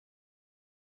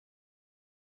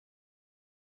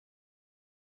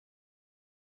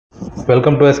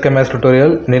Welcome to SK maths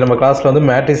tutorial. இன்னைக்கு நம்ம கிளாஸில் வந்து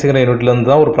மேட்ரிக்ஸுங்கிற யூனிட்லேருந்து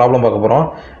தான் ஒரு ப்ராப்ளம் பார்க்க போகிறோம்.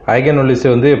 ஐகன்வேல்யூஸ்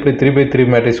வந்து எப்படி 3x3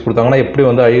 மேட்ரிக்ஸ் கொடுத்தாங்கன்னா எப்படி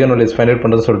வந்து ஐகன்வேல்யூஸ் ஃபைண்ட் அவுட்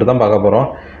பண்ணுறதுன்னு சொல்லிட்டு தான் பார்க்க போகிறோம்.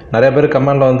 நிறைய பேர்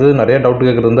கமெண்ட்டில் வந்து நிறைய டவுட்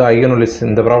கேட்குறது வந்து ஐகன்வேல்யூஸ்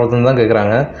இந்த ப்ராப்ளத்தில் தான்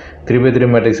கேட்குறாங்க. 3x3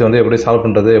 மேட்ரிக்ஸ் வந்து எப்படி சால்வ்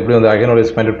பண்ணுறது, எப்படி வந்து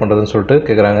ஐகன்வேல்யூஸ் ஃபைண்ட் அவுட் பண்ணுறதுன்னு சொல்லிட்டு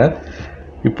கேட்குறாங்க.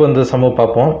 இப்போ இந்த சம்மு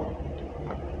பார்ப்போம்.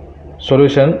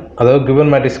 சொல்யூஷன், அதாவது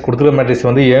கிவன் மேட்ரிக்ஸ் கொடுத்துருக்க மேட்ரிக்ஸ்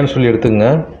வந்து ஏன்னு சொல்லி எடுத்துங்க.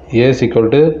 ஏ இஸ்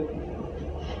ஈக்குவல் டு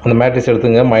அந்த மேட்ரிக்ஸ்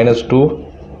எடுத்துங்க -2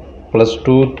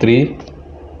 +2 3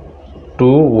 2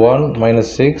 1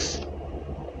 -6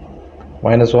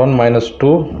 -1 -2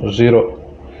 0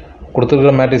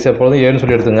 கொடுத்துருக்கிற மேட்ரிக்ஸ் எப்பொழுதும் ஏன்னு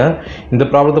சொல்லி எடுத்துங்க. இந்த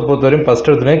ப்ராப்ளத்தை பொறுத்தவரையும் ஃபஸ்ட்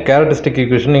எடுத்துனே கேரக்டரிஸ்டிக்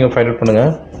ஈக்குவேஷன் நீங்கள் ஃபைண்ட் அவுட்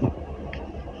பண்ணுங்கள்.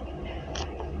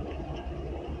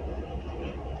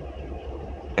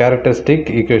 கேரக்டரிஸ்டிக்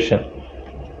ஈக்குவேஷன்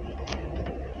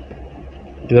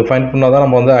இதை ஃபைண்ட் பண்ணால் தான்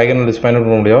நம்ம வந்து ஐகன்வேல்யூஸ் ஃபைண்ட் அவுட்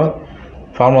பண்ண முடியும்.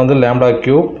 ஃபார்ம் வந்து λ³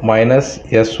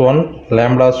 - s1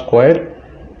 λ²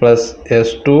 plus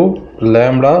s2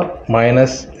 lambda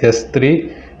minus s3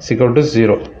 is equal to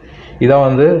 0. இதான்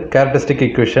வந்து கேரக்டரிஸ்டிக்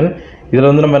ஈக்குவேஷன். இதில்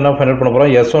வந்து நம்ம என்ன ஃபைண்ட் அவுட் பண்ண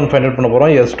போகிறோம், s1 ஃபைண்ட் அவுட் பண்ண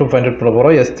போகிறோம், s2 ஃபைண்ட் அவுட் பண்ண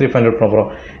போகிறோம், s3 ஃபைண்ட் அவுட் பண்ண போகிறோம்.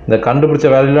 இந்த கண்டுபிடிச்ச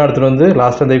வேல்யூலாம் எடுத்துகிட்டு வந்து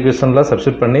லாஸ்ட் அந்த ஈக்குவேஷனில்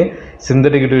சப்ஸ்டிட் பண்ணி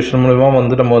சிந்தட்டிக் ஈக்குவேஷன் மூலமா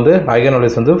வந்து நம்ம வந்து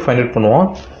ஐகன்வேல்யூஸ் வந்து ஃபைண்ட் அவுட் பண்ணுவோம்.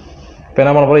 இப்போ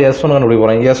என்ன பண்ண போகிறோம், s1 கண்டுபிடிக்க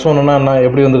போகிறோம். s1னா என்ன,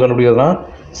 எப்படி வந்து கண்டுபிடிக்கிறதுனா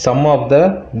some of the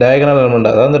diagonal element,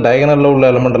 அதாவது அந்த டயகனலில் உள்ள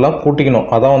எலிமெண்ட்டெல்லாம் கூட்டிக்கணும்.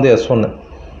 அதான் வந்து s1.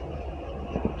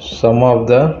 Some of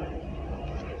the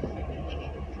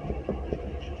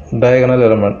diagonal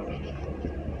element.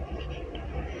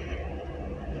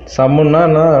 சம்முன்னா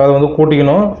என்ன, அதை வந்து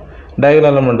கூட்டிக்கணும். diagonal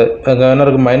element அங்கே என்ன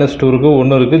இருக்குது, -2 இருக்குது,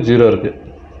 1 இருக்குது, 0 இருக்குது.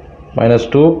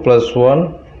 -2 + 1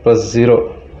 + 0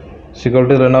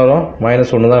 = இதில் என்ன வரும்,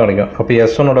 -1 தான் கிடைக்கும். அப்போ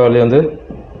s1ஓட வேல்யூ வந்து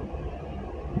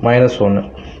 -1.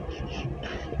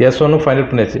 s1 ஃபைண்ட்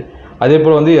அவுட் பண்ணியாச்சு. அதே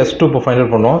போல் வந்து s2 இப்போ ஃபைண்ட்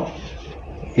அவுட் பண்ணோம்.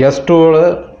 s2ஓட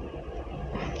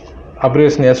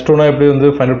அப்ரிவேஷன் s2னா எப்படி வந்து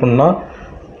ஃபைண்ட் அவுட் பண்ணோம்னா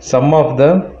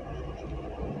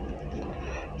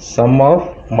sum of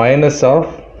minus of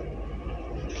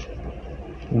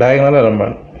diagonal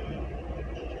element.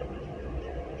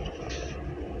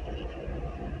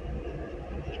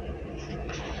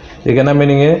 இதுக்கு என்ன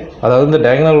மீனிங்கு, அதாவது இந்த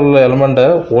டயகனல் உள்ள எலிமெண்ட்டை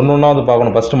ஒன்றா வந்து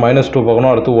பார்க்கணும். ஃபஸ்ட்டு -2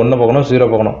 பார்க்கணும், அடுத்து 1 பார்க்கணும்,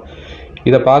 0 பார்க்கணும்.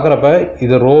 இதை பார்க்குறப்ப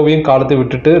இதை ரோவையும் காலத்தை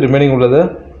விட்டுட்டு ரிமைனிங் உள்ளதை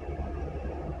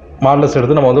மாடலஸ்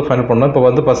எடுத்து நம்ம வந்து ஃபைண்ட் பண்ணணும். இப்போ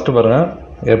வந்து ஃபஸ்ட்டு பாருங்கள்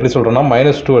எப்படி சொல்கிறேன்னா,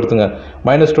 -2 எடுத்துங்க.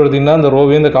 -2 எடுத்திங்கன்னா இந்த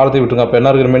ரோவையும் இந்த காலத்தை விட்டுங்க. அப்போ என்ன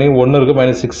இருக்குது, ரிமைனிங் 1 இருக்குது,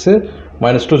 -6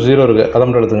 -2 0 இருக்குது. அதை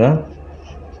மட்டும் எடுத்துங்க.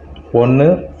 1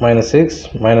 -6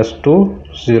 -2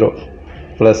 0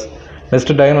 ப்ளஸ்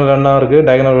நெக்ஸ்ட்டு டயகனல் என்ன இருக்குது,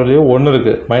 டயகனல் வேல்யூ 1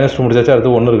 இருக்குது. -2 முடிச்சாச்சு,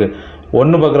 அடுத்து 1 இருக்குது.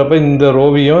 1 பார்க்குறப்ப இந்த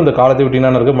ரோவையும் இந்த காலத்தை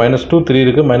விட்டிங்கன்னா இருக்குது, -2 3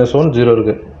 இருக்குது, -1 0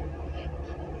 இருக்குது.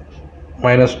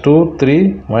 -2 3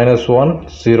 -1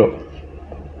 0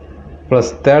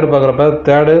 ப்ளஸ் தேர்டு பார்க்குறப்ப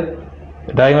தேர்டு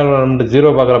டயகனல் எலிமெண்ட் 0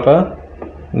 பார்க்குறப்ப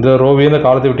இந்த ரோவையும் இந்த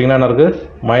காலத்தை விட்டிங்கன்னா என்ன இருக்குது,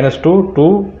 -2 2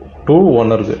 2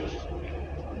 1 இருக்குது.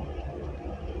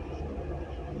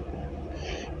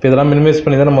 இப்போ இதெல்லாம் மினிமைஸ்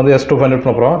பண்ணி தான் நம்ம வந்து s2 ஃபைண்ட் அவுட்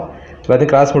பண்ண போகிறோம்.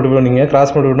 எல்லாத்தையும் கிராஸ் மல்டிபிள் பண்ணிங்க.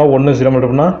 கிராஸ் மல்டிபிள் பண்ணால் 1 0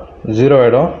 மல்டிபிள் பண்ணால் 0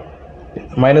 ஆகிடும்.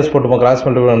 மைனஸ் போட்டுப்போம் கிராஸ்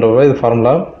மல்டிபிள் பண்ணுறப்ப இது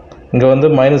ஃபார்முலா. இங்கே வந்து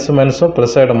மைனஸும்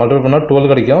ப்ளஸ் ஆகிடும். மல்டிபிள் பண்ணால் 12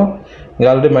 கிடைக்கும். இங்கே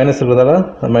ஆல்ரெடி மைனஸ் இருக்கிறதால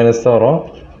மைனஸ் தான் வரும்.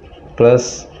 ப்ளஸ்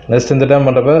நெக்ஸ்ட் இந்த டைம்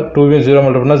பண்ணுறப்ப 2வையும் 0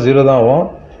 மல்டிபிள் பண்ணால் 0 தான் ஆகும்.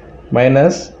 -1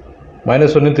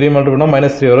 3 மல்டிபிள் பண்ணால்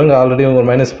 -3 வரும். இங்கே ஆல்ரெடி உங்கள்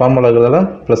மைனஸ் ஃபார்முலா இருக்கிறதால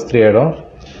 +3 ஆகிடும்.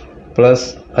 ப்ளஸ்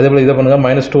அதே போல் இதை பண்ணுங்கள்,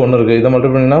 -2 1 இருக்குது. இதை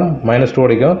மல்டிபிள் பண்ணிங்கன்னா -2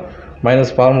 கிடைக்கும்.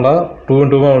 மைனஸ் ஃபார்முலா 2 ×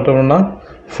 2 மல்டிபிள் பண்ணால்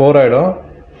 4 ஆகிடும்.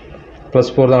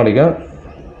 +4 தான் கிடைக்கும்.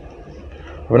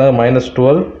 அப்படின்னா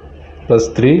 -12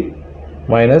 + 3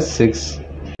 -6.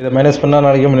 இதை மைனஸ் பண்ணால்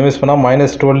கிடைக்கும். மினிமைஸ் பண்ணால்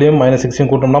 -12யும் -6யும்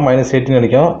கூட்டோம்னா -18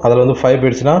 கிடைக்கும். அதில் வந்து 5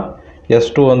 போயிடுச்சுன்னா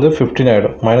s2 வந்து 15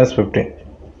 ஆகிடும், -15.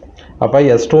 அப்போ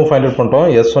s2 ஃபைண்ட் அவுட் பண்ணிட்டோம்,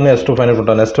 s1 s2 ஃபைண்ட் அவுட்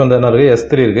பண்ணிட்டோம். நெக்ஸ்ட் வந்து என்ன இருக்குது,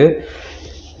 s3 இருக்குது.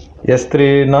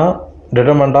 s3னா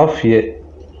determinant of A.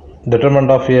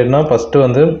 Determinant of ஏன்னா ஃபஸ்ட்டு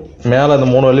வந்து மேலே அந்த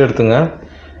 3 வேல்யூ எடுத்துங்க.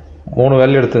 3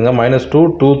 வேல்யூ எடுத்துங்க. -2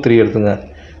 2 3 எடுத்துங்க.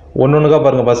 ஒன்றுக்கா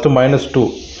பாருங்கள். ஃபஸ்ட்டு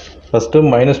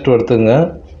 -2 எடுத்துங்க.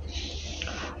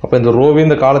 அப்போ இந்த ரோவையும்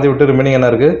இந்த காலத்தை விட்டு ரிமைனிங் என்ன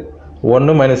இருக்குது,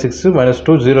 1 -6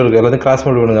 -2 0 இருக்குது. எல்லாத்தையும் கிராஸ்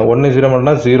மல்டிபிள் பண்ணுங்கள். 1 0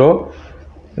 பண்ணால் 0.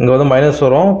 இங்கே வந்து மைனஸ்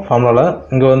வரும் ஃபார்முலாவில்.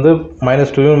 இங்கே வந்து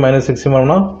 -2யும் -6யும்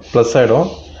பண்ணோம்னா ப்ளஸ் ஆகிடும்.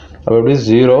 அப்போ எப்படி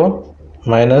 0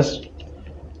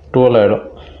 -12 ஆகிடும்.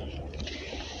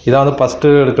 இதான் வந்து ஃபஸ்ட்டு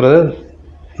எடுக்கிறது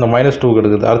இந்த -2க்கு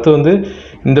எடுக்குது. அடுத்து வந்து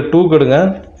இந்த 2க்கு எடுங்க.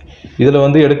 இதில்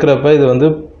வந்து எடுக்கிறப்ப இது வந்து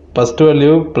first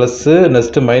value plus,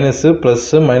 next minus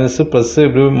plus minus plus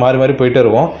இப்படி மாறி மாறி போயிட்டே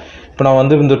இருக்கும். இப்போ நான்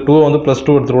வந்து இந்த 2 வந்து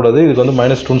 +2 எடுத்துக்கூடாது. இதுக்கு வந்து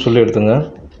 -2ன்னு சொல்லி எடுத்துங்க.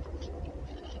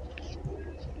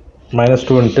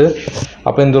 -2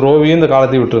 அப்போ இந்த ரோவையும் இந்த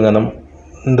காலத்தையும் விட்டுருங்க.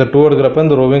 இந்த 2 எடுக்கிறப்ப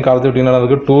இந்த ரோவையும் காலத்தை விட்டிங்கன்னா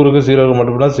இருக்குது 2 இருக்குது 0 இருக்குது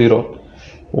மட்டும் 0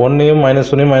 1ஐயும்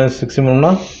 -1ஐயும் -6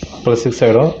 பண்ணோம்னா +6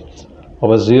 ஆகிடும்.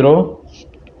 அப்போ 0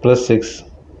 + 6.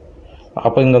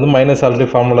 அப்போ இங்கே வந்து மைனஸ் ஆல்ரெடி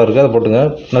ஃபார்முலா இருக்குது, அதை போட்டுங்க.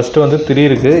 நெக்ஸ்ட்டு வந்து 3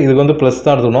 இருக்குது, இதுக்கு வந்து ப்ளஸ்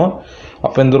தான் எடுத்துக்கணும்.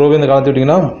 அப்போ இந்த ரோவை இந்த காலத்து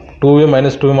விட்டிங்கன்னா 2ஐயும்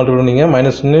 -2ஐயும் மல்டிபிள் பண்ணிங்க,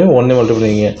 -1ஐயும் 1ஐயும் மல்டிபிள்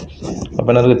பண்ணிங்க. அப்போ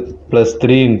என்ன இருக்குது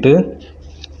 +3 இன்ட்டு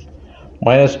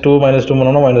 -2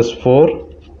 பண்ணோம்னா -4.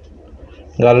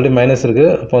 இங்கே ஆல்ரெடி மைனஸ்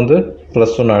இருக்குது, அப்போ வந்து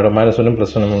 +1 ஆகிடும். -1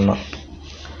 +1 பண்ணோம்னா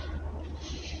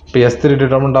இப்போ S3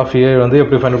 டிட்டர்மினன்ட் ஆஃப் A வந்து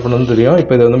எப்படி ஃபைண்ட் அவுட் பண்ணணும்னு தெரியும்.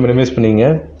 இப்போ இதை வந்து மினிமைஸ் பண்ணிங்க.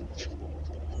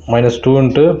 -2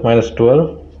 இன்ட்டு -12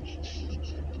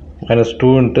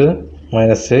 -2 இன்ட்டு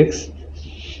 -6.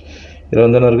 இதில்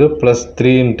வந்து என்ன இருக்குது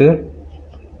 +3 இன்ட்டு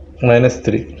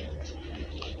 -3.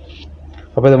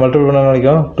 அப்போ இதை மல்டிபிள் பண்ண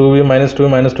நினைக்கும் 2ஐயும்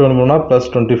 -2 பண்ணோம்னா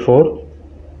 +24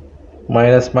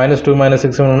 -2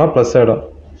 -6 பண்ணோம்னா ப்ளஸ் ஆகிடும்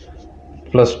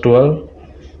 +12.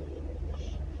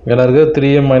 என்ன இருக்குது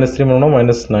 3ஐயும் -3 பண்ணோம்னா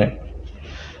 -9.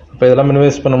 இப்போ இதெல்லாம்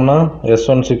மினிமைஸ் பண்ணோம்னா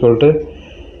S1 =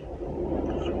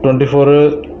 24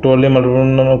 12ஐயும்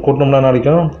மல்டிபிள் கூட்டினோம்னா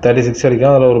கிடைக்கும் 36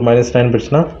 கிடைக்கும். அதில் ஒரு -9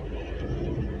 போயிடுச்சுன்னா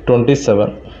 27.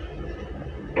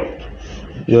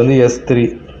 இது வந்து S3.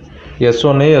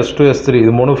 S1 S2 S3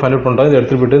 இது 3 ஃபைண்ட் அவுட் பண்ணுறோம். இதை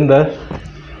எடுத்துகிட்டு போய்ட்டு இந்த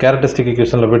கேரக்டரிஸ்டிக்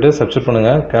ஈக்குவேஷனில் போய்ட்டு சப்ஸ்டிட்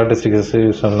பண்ணுங்கள். கேரக்டரிஸ்டிக்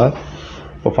ஈக்குவேஷனில்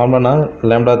இப்போ ஃபார்முலானா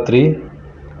λ3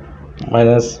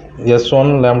 - S1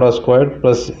 λ²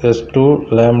 + S2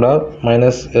 λ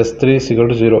 - S3 =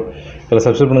 0. இதில்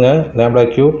சப்ஸ்டிட் பண்ணுங்கள்.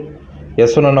 λ³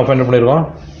 S1 என்ன ஃபைண்ட் பண்ணியிருக்கோம்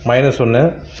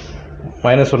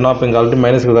 -1 அப்போ இங்கே ஆல்ரெடி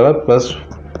மைனஸ் இருக்கிறதால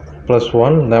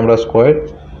 +1 λ².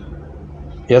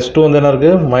 S2 வந்து என்ன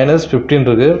இருக்குது -15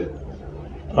 இருக்குது,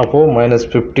 அப்போது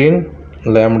 -15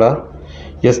 λ.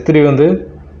 S3 வந்து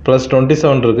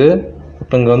 +27 இருக்குது,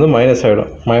 இப்போ இங்கே வந்து மைனஸ்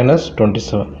ஆகிடும்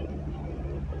 -27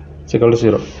 =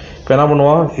 0. இப்போ என்ன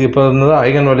பண்ணுவோம், இப்போ வந்து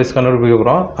ஐகன் வேல்யூஸ் கண்டுபிடிக்க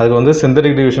போகிறோம். அதுக்கு வந்து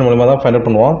சிந்தடிக் டிவிஷன் மூலமாக தான் ஃபைண்ட் அவுட்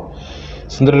பண்ணுவோம்.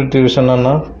 சிந்தடிக் டிவிஷன்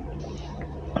என்ன,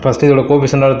 ஃபஸ்ட்டு இதோட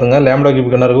கோஎஃபிஷியன்ட் எடுத்துங்க. λ³ என்ன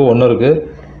இருக்குது 1 இருக்குது,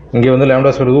 இங்கே வந்து λ²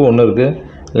 1 இருக்குது,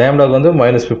 λ வந்து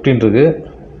 -15 இருக்குது,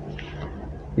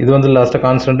 இது வந்து லாஸ்ட்டாக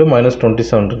கான்ஸ்டன்ட்டு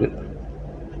 -27 இருக்குது.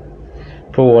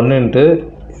 இப்போ 1 இன்ட்டு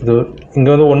இது இங்கே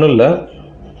வந்து ஒன்றும் இல்லை,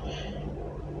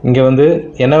 இங்கே வந்து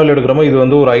என்ன வேல்யூ எடுக்கிறோமோ இது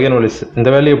வந்து ஒரு ஐகன் வேல்யூஸ். இந்த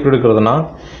வேல்யூ எப்படி எடுக்கிறதுனா,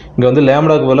 இங்கே வந்து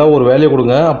λக்கு பதிலாக ஒரு வேல்யூ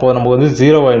கொடுங்க, அப்போ நம்ம வந்து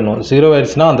 0 ஆகிடணும். 0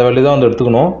 ஆகிடுச்சுன்னா அந்த வேல்யூ தான் வந்து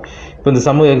எடுத்துக்கணும். இப்போ இந்த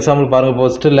எக்ஸாம்பிள் பாருங்கள்.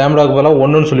 ஃபஸ்ட்டு λக்கு பதிலாக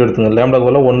 1ன்னு சொல்லி எடுத்துங்க. λக்கு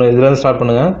பதிலாக 1 இதுலேருந்து ஸ்டார்ட்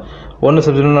பண்ணுங்கள். 1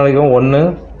 சப்ஸ்டிட்யூட் நினைக்கும் 1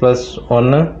 +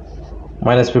 1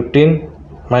 -15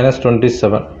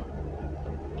 -27.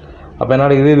 அப்போ என்ன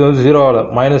கிடைக்குது, இது வந்து 0 ஆகலை.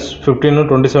 -15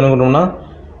 27 கொடுத்தோம்னா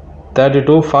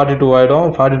 32 42 ஆகிடும்.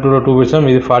 42 2 போயிடுச்சுன்னா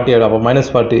இது 40 ஆகிடும். அப்போ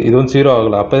 -40 இது வந்து 0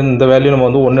 ஆகலை. அப்போ இந்த வேல்யூ நம்ம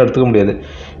வந்து 1 எடுத்துக்க முடியாது.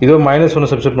 இது -1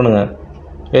 சப்ஸ்டிட்யூட் பண்ணுங்கள்.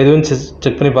 எதுவும்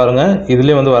செக் பண்ணி பாருங்கள்,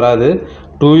 இதுலேயும் வந்து வராது.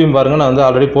 2ஐயும் பாருங்கள், நான் வந்து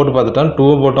ஆல்ரெடி போட்டு பார்த்துட்டேன். 2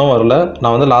 போட்டோம் வரல.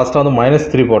 நான் வந்து லாஸ்ட்டாக வந்து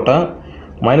 -3 போட்டேன்.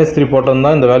 -3 போட்டோம்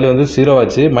தான் இந்த வேல்யூ வந்து 0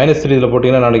 ஆச்சு. -3 இதில்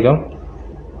போட்டிங்கன்னா கிடைக்கும்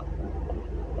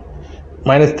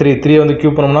 -3 வந்து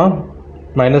க்யூப் பண்ணோம்னா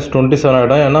 -27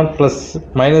 ஆகிடும். ஏன்னா ப்ளஸ்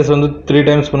மைனஸ் வந்து 3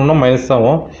 டைம்ஸ் பண்ணோம்னா மைனஸ் தான்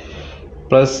ஆகும்.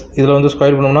 ப்ளஸ் இதில் வந்து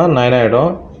ஸ்கொயர் பண்ணோம்னா 9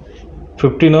 ஆகிடும்.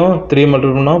 15 3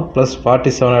 மல்டிபிள் பண்ணோம்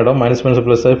 +47 ஆகிடும். --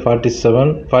 ப்ளஸ் 47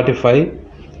 45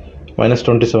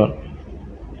 -27.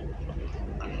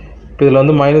 இப்போ இதில்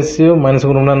வந்து மைனஸ்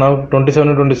கொடுத்தோம்னா நான்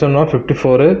 27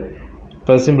 54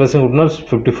 +ம் கொடுத்தோம்னா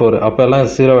 54. அப்போ எல்லாம்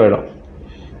 0 ஆகிடும்.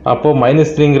 அப்போது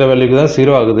 -3ங்கிற வேல்யூக்கு தான்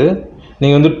 0 ஆகுது.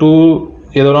 நீங்கள் வந்து 2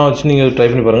 எதனா வச்சு நீங்கள் ட்ரை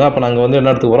பண்ணி பாருங்கள். அப்போ நாங்கள் வந்து என்ன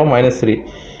எடுத்துக்க போகிறோம் -3.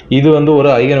 இது வந்து ஒரு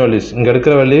ஐகன் வேல்யூஸ். இங்கே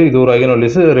எடுக்கிற வேல்யூ இது ஒரு ஐகன்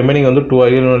வேல்யூஸ். ரிமைனிங் வந்து 2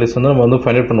 ஐகன் வேல்யூஸ் வந்து நம்ம வந்து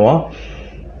ஃபைண்ட் அவுட் பண்ணுவோம்.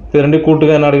 இது ரெண்டு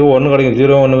கூட்டுக்கு என்ன கிடைக்கும் 1 கிடைக்கும்.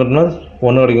 0 1 கட்டினா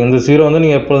 1 கிடைக்கும். இந்த 0 வந்து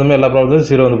நீங்கள் எப்போதுமே எல்லா ப்ராப்ளத்தையும்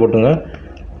 0 வந்து போட்டுங்க.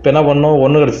 இப்போ என்ன பண்ணோம்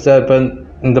 1 கிடச்சிச்சா. இப்போ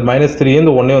இந்த -3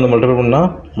 இந்த 1 வந்து மல்டிபிள் பண்ணால்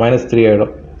 -3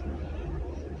 ஆகிடும்.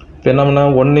 இப்போ என்ன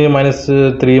பண்ணால் 1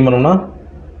 -3 பண்ணோம்னா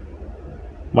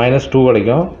 -2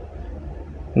 கிடைக்கும்.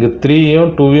 இங்கே 3யும்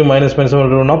 2ஐயும் மைனஸ்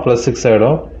மல்டிபிள் பண்ணால் +6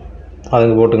 ஆகிடும்.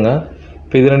 அதுக்கு போட்டுங்க.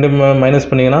 இப்போ இது ரெண்டு மைனஸ்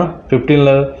பண்ணிங்கன்னா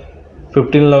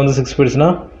 15ல் வந்து 6 போயிடுச்சுன்னா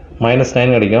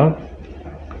 -9 கிடைக்கும்.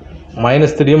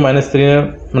 -3யும்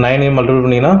 -9ஐயும் மல்டிபிள்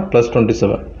பண்ணிங்கன்னா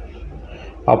 +27.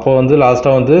 அப்போது வந்து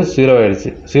லாஸ்ட்டாக வந்து 0 ஆகிடுச்சு.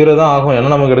 0 தான் ஆகும். ஏன்னா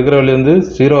நமக்கு எடுக்கிற வேல்யூ வந்து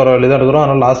 0 வர வேல்யூ தான் எடுக்கிறோம்.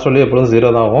 ஆனால் லாஸ்ட் வேல்யூ எப்போதும்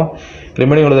 0 தான் ஆகும்.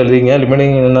 ரிமைனிங் உள்ளது எழுதிங்க.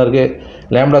 ரிமைனிங் என்ன இருக்குது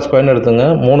λ² எடுத்துங்க.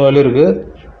 3 வேல்யூ இருக்குது.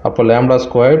 அப்போ λ²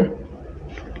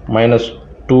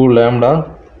 -2 λ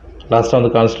லாஸ்ட்டாக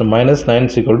வந்து கான்ஸ்டன்ட் -9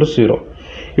 = 0.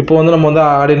 இப்போ வந்து நம்ம வந்து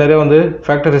ஆர்டினரியாக வந்து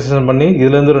ஃபேக்டரைசேஷன் பண்ணி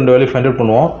இதுலேருந்து 2 வேல்யூ ஃபைண்ட் அவுட்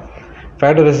பண்ணுவோம்.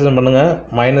 ஃபேக்டரைசேஷன் பண்ணுங்கள்.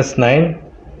 -9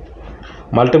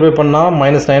 மல்டிப்ளை பண்ணால்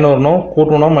 -9 வரணும்,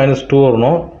 கூட்டணும்னா -2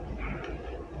 வரணும்.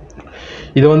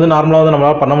 இது வந்து நார்மலாக வந்து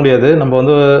நம்மளால் பண்ண முடியாது. நம்ம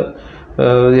வந்து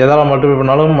எதாவது மல்டிப்ளை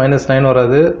பண்ணாலும் -9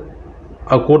 வராது,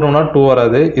 அது கூட்டணும்னா 2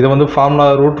 வராது. இதை வந்து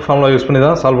ரூட் ஃபார்முலா யூஸ் பண்ணி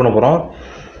தான் சால்வ் பண்ண போகிறோம்.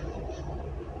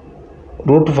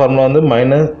 ரூட் ஃபார்முலா வந்து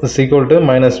minus equal to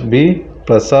minus B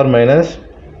plus R minus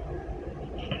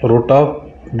root of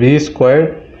B square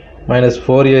minus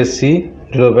 4ac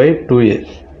divide by 2a.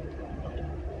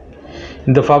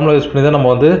 இந்த ஃபார்முலா யூஸ் பண்ணி தான் நம்ம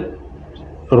வந்து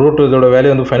ரூட் இதோட வேல்யூ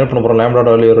வந்து ஃபைண்ட் அவுட் பண்ண போகிறோம். லேம்டாவோட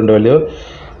வேல்யூ 2 வேல்யூ.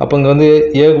 அப்போ இங்கே வந்து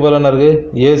ஏக்கு பதில் என்ன இருக்குது,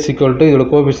 ஏ ஈக்குவல் டு இதோட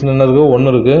கோஎஃபிஷியன்ட் என்ன இருக்குது,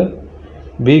 1 இருக்குது.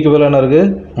 பிக்கு பதில் என்ன இருக்குது,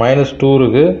 -2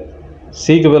 இருக்குது.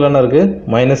 சிக்கு பதில் என்ன இருக்குது,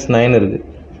 -9 இருக்குது.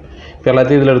 இப்போ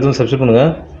எல்லாத்தையும் இதில் எடுத்து சப்ஸ்டிட்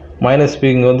பண்ணுங்கள். மைனஸ் பி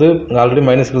இங்கே வந்து ஆல்ரெடி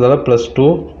மைனஸ் இருக்கிறதால +2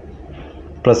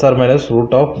 plus R minus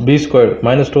root of B square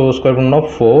 -2 square பண்ணோம்னா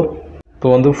 4. இப்போ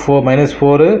வந்து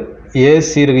 -4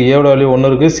 ஏசி இருக்குது, ஏவோட வேல்யூ 1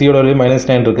 இருக்குது, சியோட வேல்யூ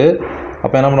 -9 இருக்குது.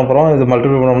 அப்போ என்ன பண்ண போகிறோம், இது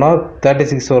மல்டிப்ளை பண்ணோம்னா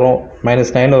 36 வரும்,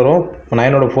 -9 வரும்.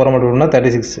 9ஓட 4 மல்டிப்ளை பண்ணால்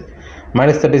 36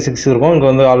 -36 இருக்கும். இங்கே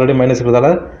வந்து ஆல்ரெடி மைனஸ் இருக்கிறதால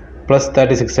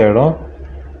 +36 ஆகிடும்.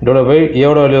 இதோட பை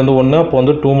ஏவோட வேல்யூ வந்து 1, அப்போ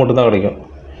வந்து 2 மட்டும் தான் கிடைக்கும்.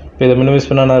 இப்போ இதை மினிமைஸ்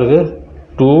பண்ணால் என்ன இருக்குது,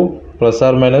 2 plus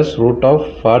R minus root of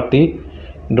 40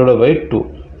 இதோட பை 2.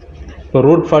 இப்போ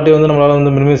ரூட் 40 வந்து நம்மளால்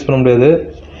வந்து மினிமைஸ் பண்ண முடியாது.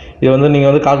 இது வந்து நீங்கள்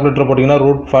வந்து கால்குலேட்டர் போட்டிங்கன்னா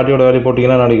ரூட் 40ஓட வேல்யூ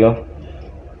போட்டிங்கன்னா கிடைக்கும்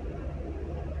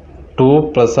 2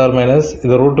 ப்ளஸ் ஆர் மைனஸ்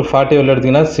இது ரூட் 40 வேல்யூ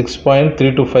எடுத்திங்கன்னா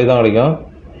 6.325 தான் கிடைக்கும்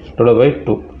இதோட பை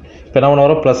 2. இப்போ என்ன பண்ண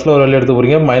வரோம், ப்ளஸில் ஒரு வேல்யூ எடுத்து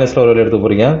போகிறீங்க, மைனஸில் ஒரு வேல்யூ எடுத்து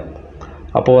போகிறீங்க.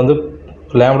 அப்போ வந்து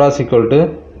லேம்டா ஈக்குவல் டு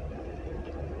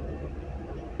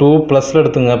 2 ப்ளஸில்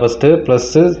எடுத்துங்க ஃபஸ்ட்டு,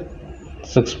 ப்ளஸ்ஸு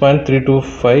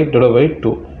 6.325 டிவைட் பை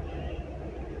 2.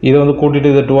 இதை வந்து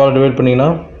கூட்டிகிட்டு இதை 2ஆல் டிவைட் பண்ணிங்கன்னா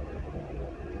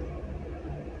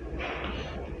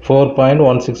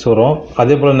 4.16 வரும்.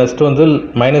 அதே போல் நெக்ஸ்ட்டு வந்து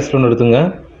மைனஸில் ஒன்று எடுத்துங்க,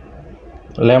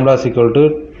 lambda equal to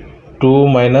 2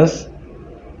 minus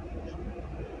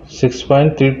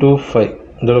 6.325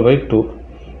 divide by 2.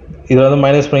 இதில் வந்து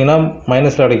மைனஸ் பண்ணிங்கன்னா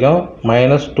மைனஸில் கிடைக்கும்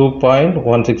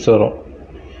 -2.16 வரும்.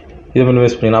 இது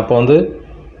மினிமைஸ் பண்ணிங்கன்னா அப்போ வந்து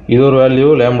இது ஒரு வேல்யூ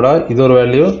லேம்டா, இது ஒரு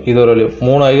வேல்யூ, இது ஒரு வேல்யூ,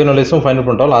 3 ஐகன் வேல்யூஸும் ஃபைண்ட்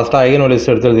பண்ணிட்டோம். லாஸ்ட்டாக ஐகன் வேல்யூஸ்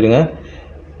எடுத்து எழுதிடுங்க.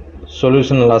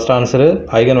 Solution last answer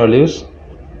eigen values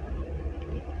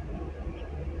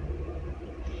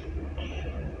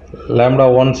lambda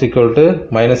 1 equal to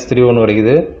 -3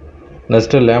 கிடைக்குது.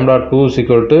 நெக்ஸ்ட்டு லேம்டா 2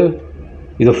 ஈக்குவல் டு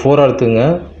இது 4 எடுத்துங்க,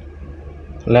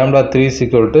 லேம்டா 3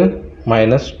 ஈக்குவல் டு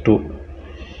 -2.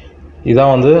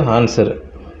 இதான் வந்து ஆன்சரு.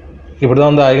 இப்படி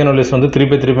தான் வந்து ஐகன் வேல்யூஸ் வந்து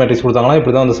 3x3 மேட்ரிக்ஸ் கொடுத்தாங்கன்னா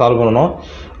இப்படி தான் வந்து சால்வ் பண்ணணும்.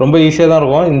 ரொம்ப ஈஸியாக தான்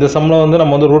இருக்கும். இந்த சம்மில் வந்து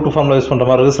நம்ம வந்து ரூட் ஃபார்முலா யூஸ் பண்ணுற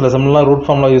மாதிரி இருக்குது, சில சம்லாம் ரூட்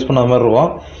ஃபார்முலா யூஸ் பண்ண மாதிரி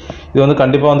இருக்கும். இது வந்து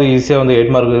கண்டிப்பாக வந்து ஈஸியாக வந்து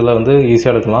 8 மார்க் இதில் வந்து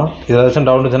ஈஸியாக எடுக்கலாம். ஏதாச்சும்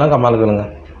டவுட் இருந்துச்சுன்னா கமெண்ட்ல கேளுங்க.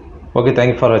 ஓகே,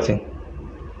 தேங்க்யூ ஃபார் வாட்சிங்.